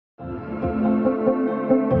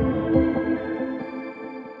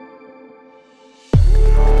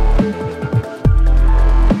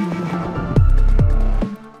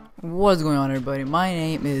What's going on, everybody? My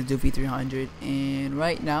name is BF3, and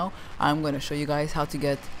right now I'm going to show you guys how to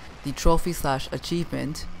get the trophy /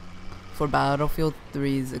 achievement for Battlefield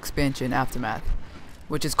 3's expansion Aftermath,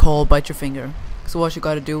 which is called Bite Your Finger. So what you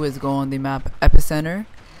got to do is go on the map Epicenter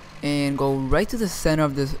and go right to the center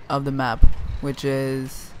of the map, which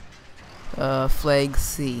is flag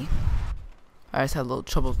C. I just had a little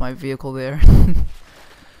trouble with my vehicle there.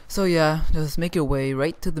 So yeah, just make your way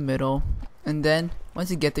right to the middle, and then once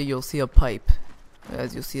you get there, you'll see a pipe,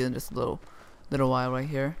 as you'll see in just a little while right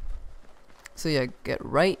here. So yeah, get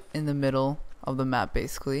right in the middle of the map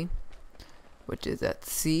basically, which is at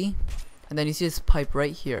C, and then you see this pipe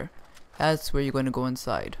right here. That's where you're going to go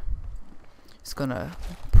inside. It's gonna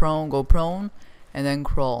go prone, and then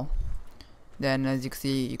crawl. Then as you can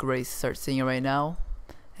see, you can already start seeing it right now.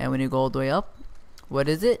 And when you go all the way up, what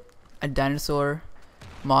is it? A dinosaur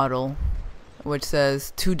model, which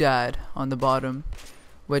says "To Dad" on the bottom,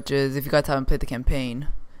 which is, if you guys haven't played the campaign,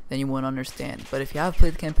 then you won't understand. But if you have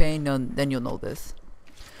played the campaign, then you'll know this.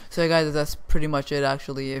 So yeah, guys, that's pretty much it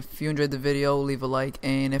actually. If you enjoyed the video, leave a like,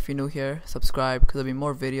 and if you're new here, subscribe, because there'll be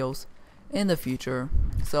more videos in the future.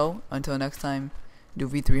 So until next time,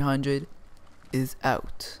 BF3 is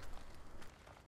out.